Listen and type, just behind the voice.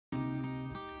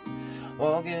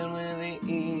Walking with the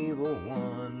evil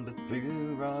one, but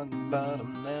through rock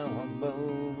bottom now I've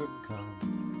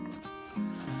overcome.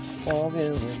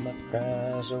 Walking with my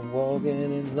cries of walking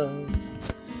in love,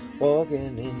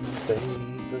 walking in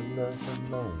faith of love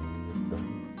from only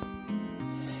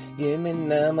above. Give me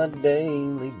now my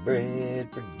daily bread,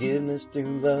 forgiveness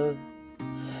through love,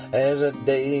 as I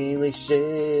daily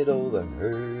shed all the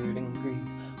hurt and grief,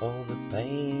 all the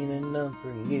pain and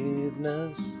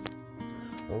unforgiveness.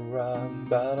 Oh, rock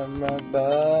bottom, rock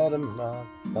bottom, rock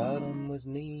bottom was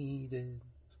needed.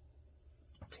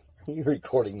 You're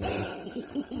recording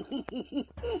me.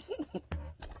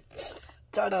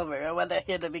 Start over. I want to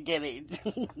hear the beginning.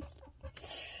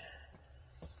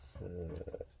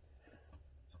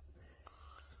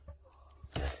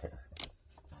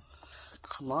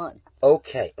 Come on.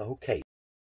 Okay.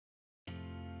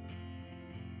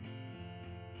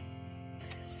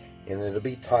 And it'll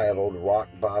be titled Rock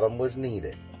Bottom Was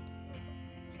Needed.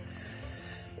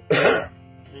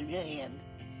 Move your hand.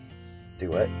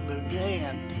 Do what? Move your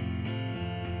hand.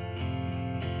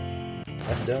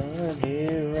 I'm done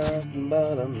here, rock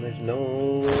bottom. There's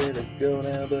nowhere to go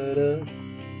now but up.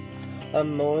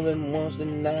 I'm more than once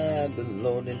denied the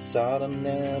Lord in Sodom,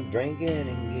 now drinking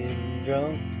and getting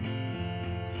drunk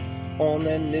on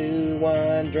that new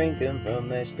wine, drinking from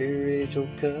that spiritual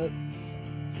cup.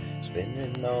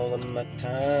 Spending all of my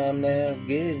time now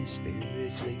getting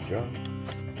spiritually drunk.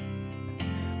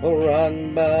 Well, rock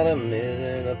bottom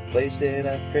isn't a place that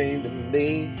I crave to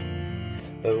be,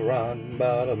 but rock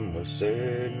bottom was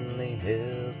certainly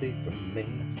healthy for me.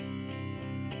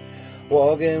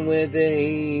 Walking with the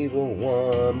evil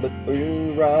one, but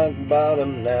through rock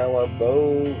bottom now I've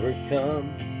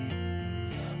overcome.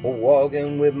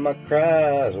 Walking with my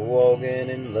cries, walking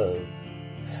in love,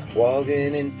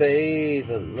 walking in faith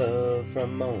of love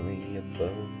from only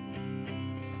above.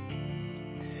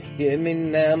 Give me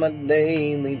now my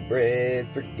daily bread,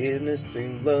 forgiveness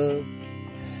through love,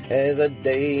 as I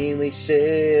daily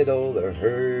shed all the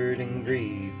hurt and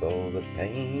grief, all the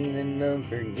pain and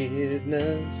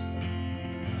unforgiveness.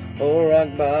 Oh, rock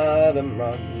bottom,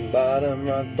 rock bottom,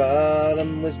 rock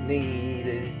bottom was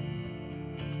needed.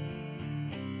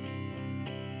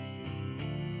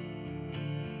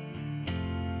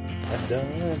 I'm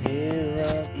done here,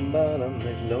 rock bottom,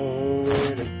 there's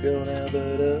nowhere to go now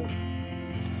but up.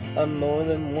 I'm more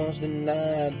than once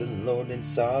denied the Lord in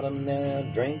Sodom, now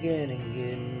drinking and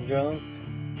getting drunk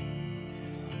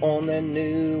on that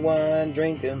new wine,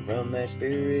 drinking from that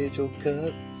spiritual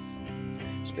cup.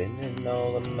 Spending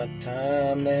all of my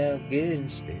time now getting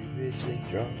spiritually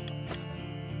drunk.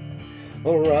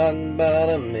 Well, rock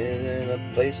bottom isn't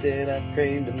a place that I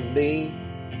crave to be,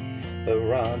 but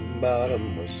rock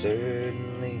bottom was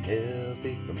certainly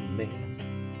healthy for me.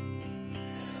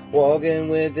 Walking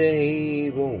with the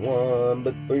evil one,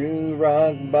 but through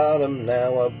rock bottom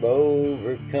now I've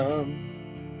overcome.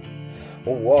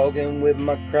 Walking with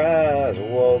my cries,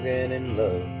 walking in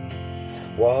love,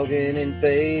 walking in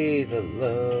faith of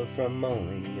love from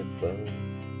only above.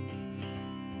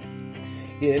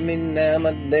 Give me now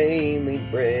my daily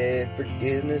bread,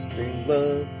 forgiveness through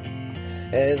love,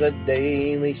 as I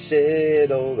daily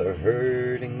shed all the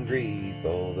hurt and grief,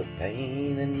 all the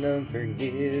pain and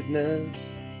unforgiveness.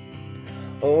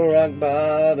 Oh, rock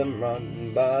bottom, rock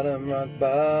bottom, rock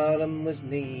bottom was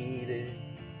needed.